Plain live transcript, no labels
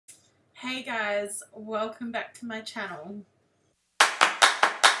Hey guys, welcome back to my channel.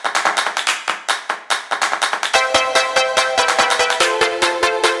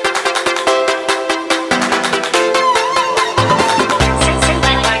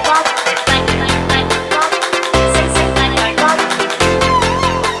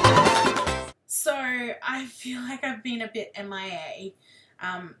 So I feel like I've been a bit MIA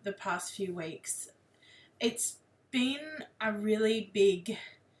the past few weeks. It's been a really big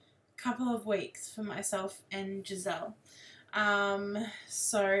couple of weeks for myself and Giselle.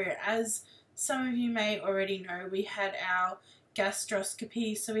 So as some of you may already know, we had our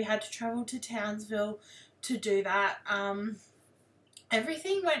gastroscopy, so we had to travel to Townsville to do that.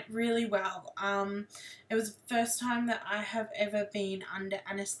 Everything went really well. It was the first time that I have ever been under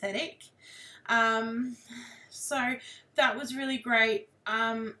anaesthetic. So that was really great.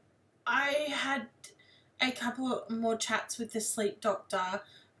 I had a couple of more chats with the sleep doctor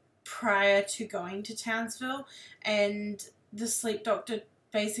prior to going to Townsville, and the sleep doctor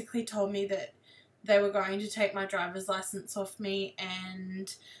basically told me that they were going to take my driver's license off me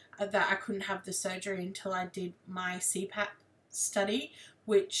and that I couldn't have the surgery until I did my CPAP study,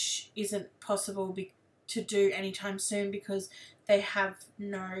 which isn't possible to do anytime soon because they have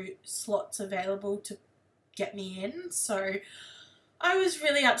no slots available to get me in. So I was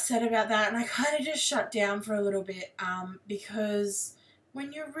really upset about that, and I kind of just shut down for a little bit because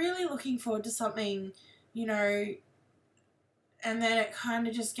when you're really looking forward to something, you know, and then it kind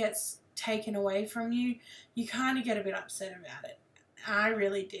of just gets taken away from you, you kind of get a bit upset about it. I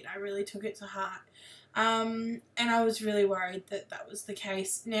really did. I really took it to heart. And I was really worried that that was the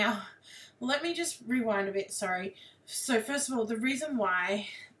case. Now, let me just rewind a bit, sorry. So first of all, the reason why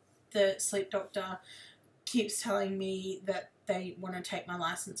the sleep doctor keeps telling me that they want to take my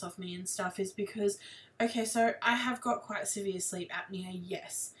license off me and stuff is because, okay, so I have got quite severe sleep apnea,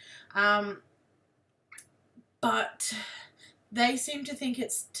 yes. But they seem to think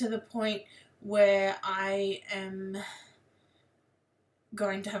it's to the point where I am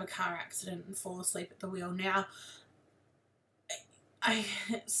going to have a car accident and fall asleep at the wheel. Now,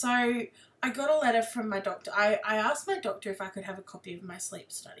 so I got a letter from my doctor. I asked my doctor if I could have a copy of my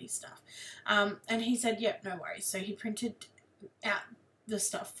sleep study stuff. And he said, yep, no worries. So he printed out the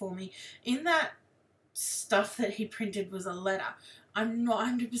stuff for me. In that stuff that he printed was a letter. I'm not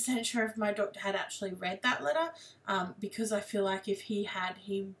 100% sure if my doctor had actually read that letter, because I feel like if he had,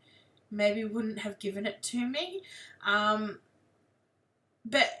 he maybe wouldn't have given it to me.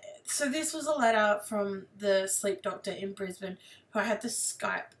 But so this was a letter from the sleep doctor in Brisbane who I had the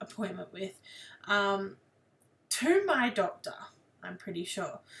Skype appointment with, to my doctor, I'm pretty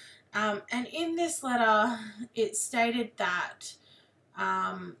sure. And in this letter, it stated that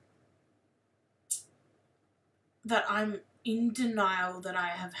that I'm in denial that I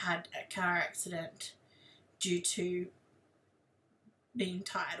have had a car accident due to being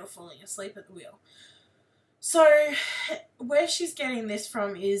tired or falling asleep at the wheel. So where she's getting this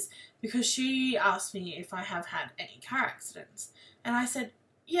from is because she asked me if I have had any car accidents. And I said,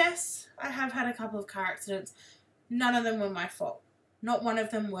 yes, I have had a couple of car accidents. None of them were my fault. Not one of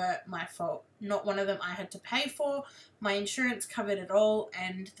them were my fault. Not one of them I had to pay for. My insurance covered it all,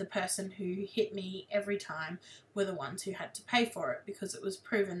 and the person who hit me every time were the ones who had to pay for it because it was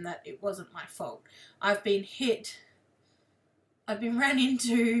proven that it wasn't my fault. I've been hit. I've been ran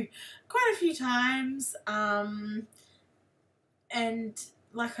into quite a few times, and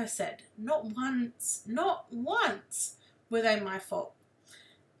like I said, not once were they my fault.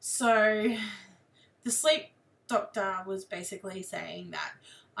 So the sleep doctor was basically saying that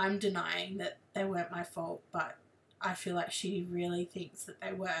I'm denying that they weren't my fault, but I feel like she really thinks that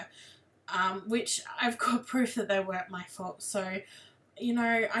they were, which I've got proof that they weren't my fault. So, you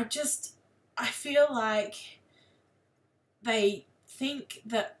know, I feel like they think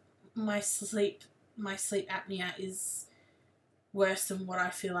that my sleep apnea is worse than what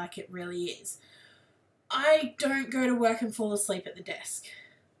I feel like it really is. I don't go to work and fall asleep at the desk.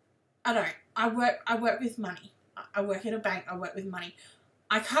 I don't. I work with money. I work at a bank. I work with money.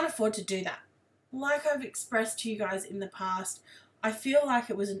 I can't afford to do that. Like I've expressed to you guys in the past, I feel like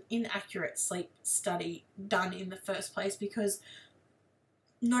it was an inaccurate sleep study done in the first place because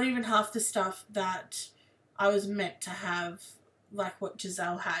not even half the stuff that I was meant to have, like what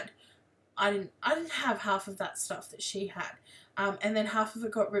Giselle had, I didn't have half of that stuff that she had. And then half of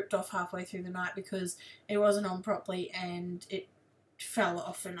it got ripped off halfway through the night because it wasn't on properly and it fell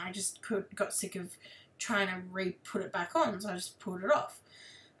off, and I just got sick of trying to re-put it back on, so I just pulled it off.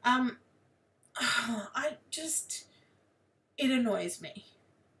 It annoys me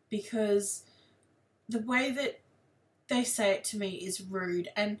because the way that they say it to me is rude,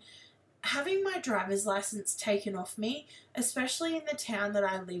 and having my driver's license taken off me, especially in the town that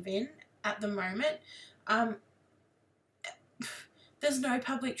I live in at the moment, there's no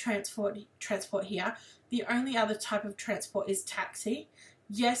public transport here. The only other type of transport is taxi.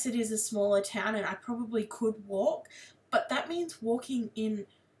 Yes, it is a smaller town and I probably could walk, but that means walking in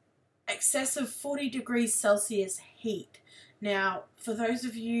excess of 40 degrees Celsius heat. Now, for those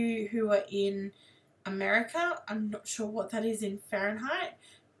of you who are in America, I'm not sure what that is in Fahrenheit,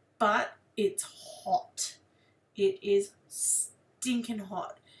 but it's hot. It is stinking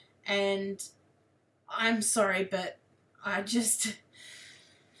hot. And I'm sorry, but I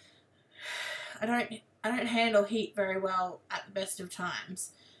don't handle heat very well at the best of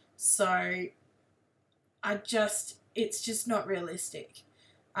times. So it's just not realistic.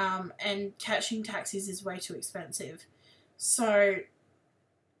 And catching taxis is way too expensive. So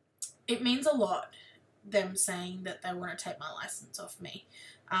it means a lot, them saying that they want to take my license off me,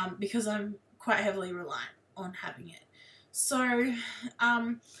 because I'm quite heavily reliant on having it. So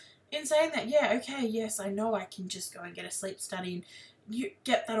in saying that, yeah, okay, yes, I know I can just go and get a sleep study and you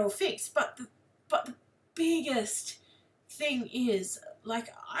get that all fixed, but the biggest thing is, like,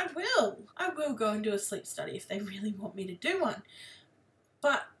 I will go and do a sleep study if they really want me to do one.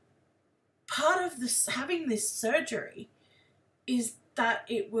 But part of this, having this surgery, is that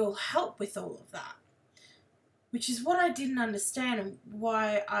it will help with all of that, which is what I didn't understand and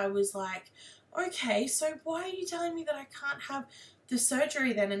why I was like, okay, so why are you telling me that I can't have the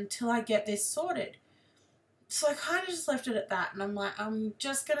surgery then until I get this sorted? So I kind of just left it at that, and I'm like, I'm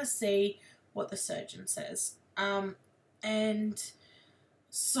just going to see what the surgeon says. And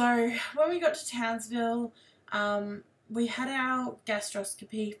so when we got to Townsville, we had our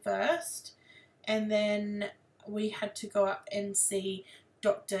gastroscopy first, and then we had to go up and see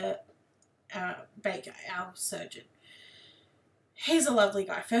Dr. Baker, our surgeon. He's a lovely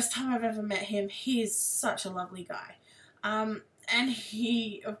guy. First time I've ever met him. He is such a lovely guy. And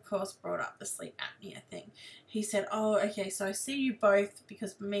he, of course, brought up the sleep apnea thing. He said, oh, okay, so I see you both,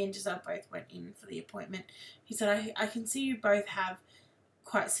 because me and Giselle both went in for the appointment. He said, I can see you both have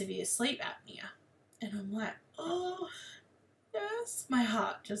quite severe sleep apnea. And I'm like, oh, yes. My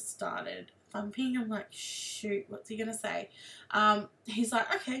heart just started thumping. I'm like, shoot, what's he going to say? He's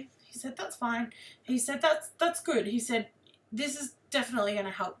like, okay. He said, that's fine. He said, that's good. He said, this is definitely going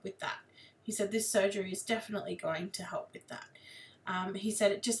to help with that. He said, this surgery is definitely going to help with that. He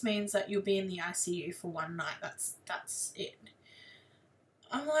said, it just means that you'll be in the ICU for one night. That's it.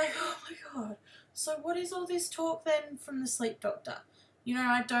 I'm like, oh my God. So what is all this talk then from the sleep doctor? You know,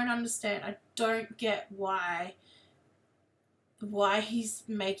 I don't understand. I don't get why he's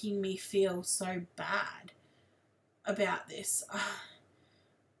making me feel so bad about this.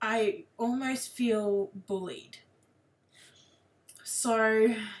 I almost feel bullied.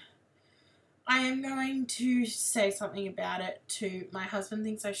 So I am going to say something about it to my husband.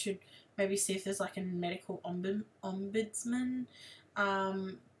 Thinks I should maybe see if there's like a medical ombudsman.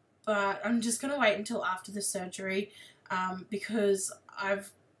 But I'm just going to wait until after the surgery, because I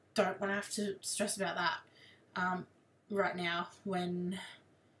don't want to have to stress about that right now, when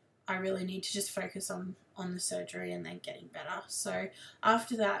I really need to just focus on the surgery and then getting better. So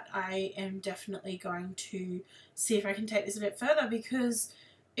after that, I am definitely going to see if I can take this a bit further, because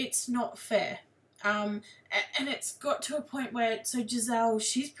it's not fair. And it's got to a point where, so Giselle,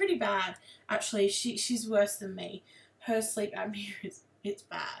 she's pretty bad. Actually, she's worse than me. Her sleep apnea it's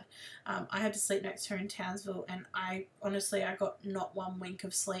bad. I had to sleep next to her in Townsville, and I got not one wink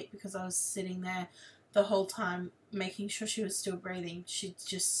of sleep because I was sitting there the whole time making sure she was still breathing. She'd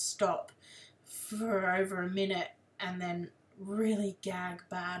just stop for over a minute and then really gag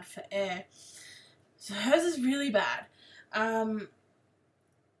bad for air. So hers is really bad.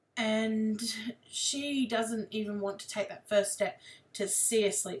 And she doesn't even want to take that first step to see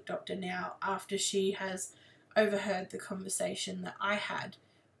a sleep doctor now, after she has overheard the conversation that I had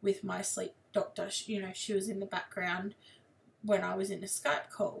with my sleep doctor. She was in the background when I was in a Skype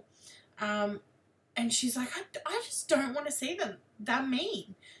call. And she's like, I just don't want to see them. They're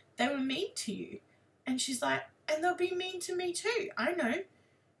mean. They were mean to you. And she's like, and they'll be mean to me too. I know.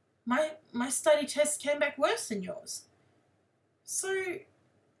 My study test came back worse than yours. So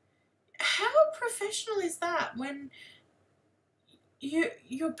how professional is that when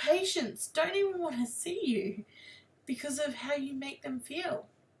your patients don't even want to see you because of how you make them feel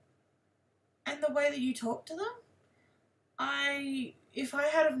and the way that you talk to them? If I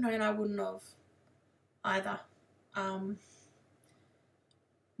had have known, I wouldn't have either.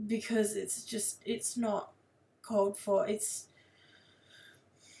 Because it's not called for.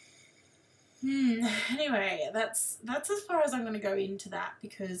 Anyway, that's as far as I'm going to go into that,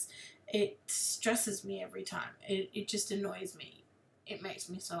 because it stresses me every time. It just annoys me. It makes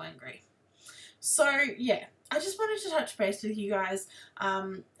me so angry. So yeah, I just wanted to touch base with you guys.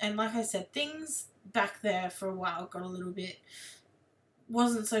 And like I said, things back there for a while got a little bit,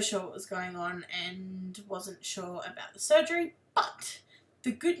 wasn't so sure what was going on and wasn't sure about the surgery. But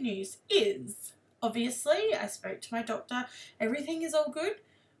the good news is, obviously, I spoke to my doctor. Everything is all good.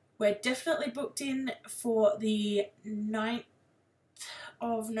 We're definitely booked in for the 9th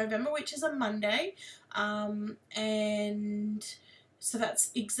of November, which is a Monday. And so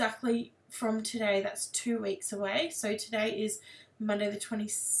that's exactly from today. That's 2 weeks away. So today is Monday the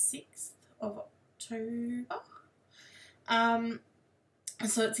 26th of October.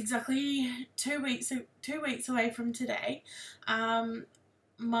 So it's exactly 2 weeks away from today.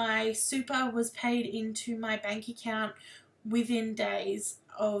 My super was paid into my bank account within days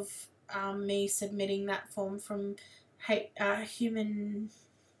of me submitting that form from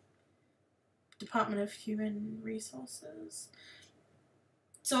Department of Human Resources.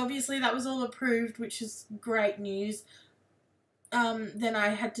 So obviously that was all approved, which is great news. Then I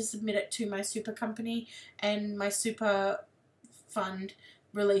had to submit it to my super company, and my super fund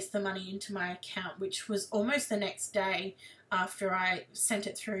released the money into my account, which was almost the next day after I sent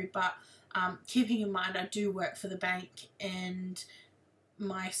it through. But keeping in mind I do work for the bank, and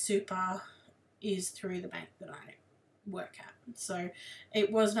my super is through the bank that I work at, so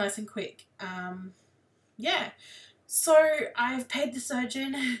it was nice and quick. Yeah, so I've paid the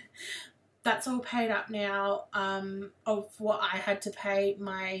surgeon. That's all paid up now. Of what I had to pay,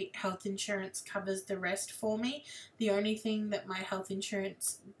 my health insurance covers the rest for me. The only thing that my health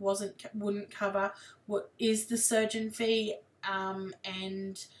insurance wouldn't cover is the surgeon fee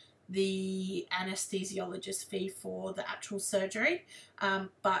and the anesthesiologist fee for the actual surgery.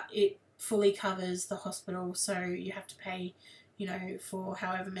 But it fully covers the hospital, so you have to pay, you know, for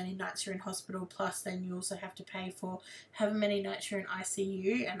however many nights you're in hospital, plus then you also have to pay for however many nights you're in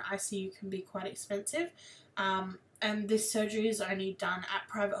ICU, and ICU can be quite expensive. And this surgery is only done at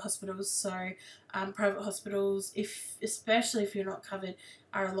private hospitals, so private hospitals, especially if you're not covered,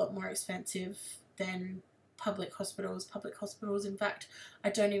 are a lot more expensive than public hospitals. Public hospitals, in fact, I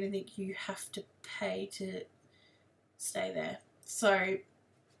don't even think you have to pay to stay there. So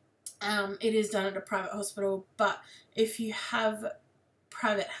it is done at a private hospital, but if you have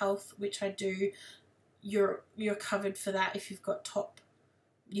private health, which I do, you're covered for that. If you've got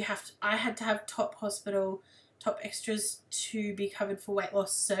I had to have top extras to be covered for weight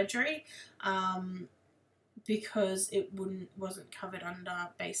loss surgery, because it wasn't covered under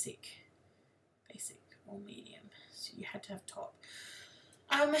basic or medium, so you had to have top.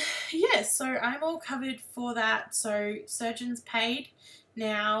 Yeah, so I'm all covered for that. So surgeon's paid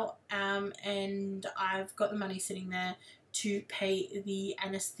now, and I've got the money sitting there to pay the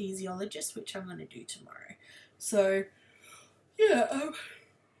anesthesiologist, which I'm going to do tomorrow. So yeah,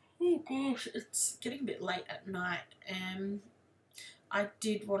 oh gosh, it's getting a bit late at night, and I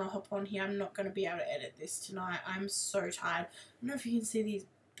did want to hop on here. I'm not going to be able to edit this tonight. I'm so tired. I don't know if you can see these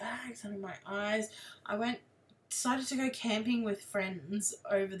bags under my eyes. I decided to go camping with friends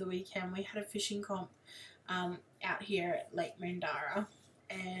over the weekend. We had a fishing comp out here at Lake Moondara,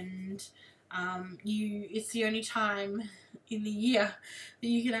 and it's the only time in the year that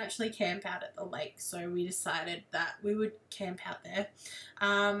you can actually camp out at the lake, so we decided that we would camp out there.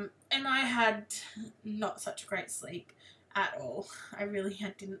 And I had not such a great sleep at all. I really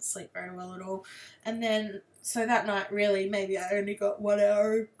didn't sleep very well at all, and then so that night, really, maybe I only got 1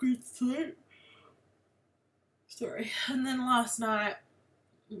 hour of good sleep. Sorry. And then last night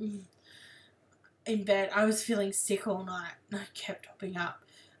in bed, I was feeling sick all night, and I kept hopping up,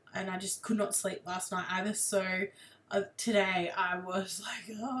 and I just could not sleep last night either. So today I was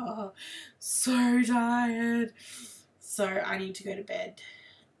like, oh, so tired. So I need to go to bed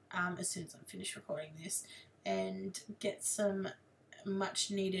as soon as I'm finished recording this and get some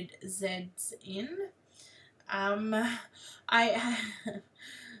much needed Zeds in. I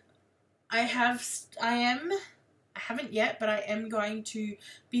haven't yet, but I am going to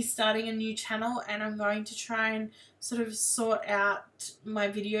be starting a new channel, and I'm going to try and sort of sort out my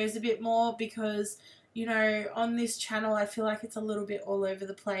videos a bit more, because, you know, on this channel I feel like it's a little bit all over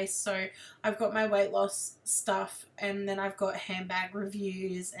the place. So I've got my weight loss stuff, and then I've got handbag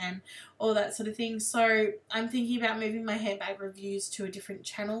reviews and all that sort of thing. So I'm thinking about moving my handbag reviews to a different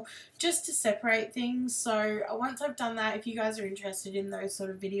channel just to separate things. So once I've done that, if you guys are interested in those sort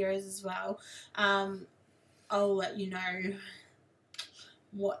of videos as well, I'll let you know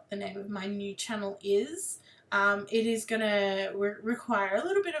what the name of my new channel is. It is going to require a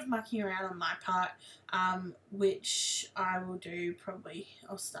little bit of mucking around on my part, which I will do probably.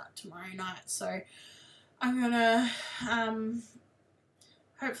 I'll start tomorrow night. So I'm going to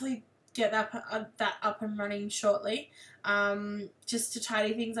hopefully get that up and running shortly, just to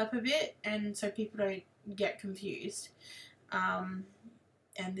tidy things up a bit and so people don't get confused. And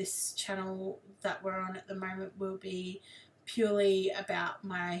this channel that we're on at the moment will be purely about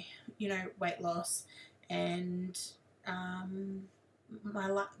my, you know, weight loss and my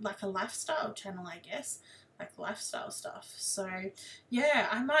like a lifestyle channel, I guess, like lifestyle stuff. So yeah,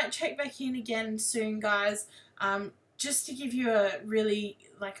 I might check back in again soon, guys, just to give you a really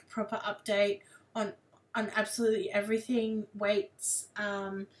like proper update on absolutely everything, weights,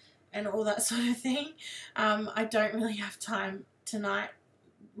 and all that sort of thing. I don't really have time tonight.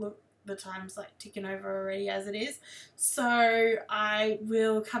 Look, the time's like ticking over already as it is. So I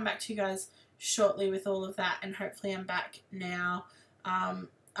will come back to you guys shortly with all of that, and hopefully I'm back now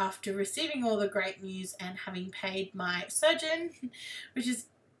after receiving all the great news and having paid my surgeon, which is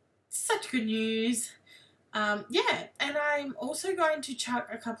such good news. Yeah, and I'm also going to chuck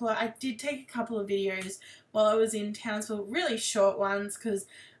a couple of, I did take a couple of videos while I was in Townsville, really short ones, because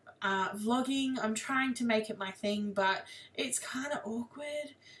vlogging, I'm trying to make it my thing, but it's kind of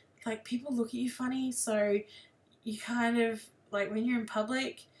awkward. Like, people look at you funny, so you kind of, like, when you're in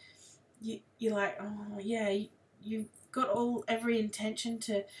public, you're like, oh yeah, you've got every intention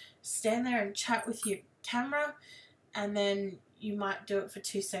to stand there and chat with your camera, and then you might do it for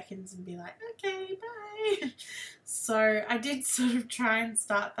 2 seconds and be like, okay, bye. So I did sort of try and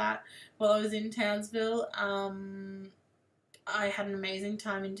start that while I was in Townsville. I had an amazing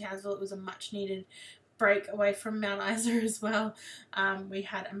time in Townsville. It was a much needed break away from Mount Isa as well. We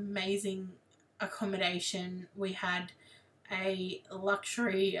had amazing accommodation. We had a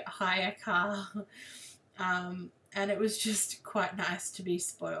luxury hire car, and it was just quite nice to be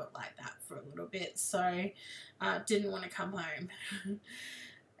spoiled like that for a little bit. So didn't want to come home.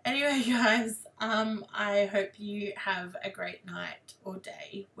 Anyway, guys, I hope you have a great night or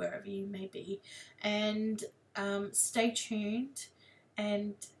day wherever you may be, and stay tuned,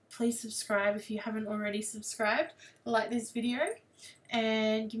 and please subscribe if you haven't already subscribed. Like this video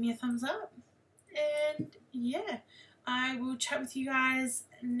and give me a thumbs up, and yeah, I will chat with you guys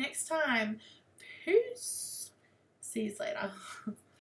next time. Peace. See you later.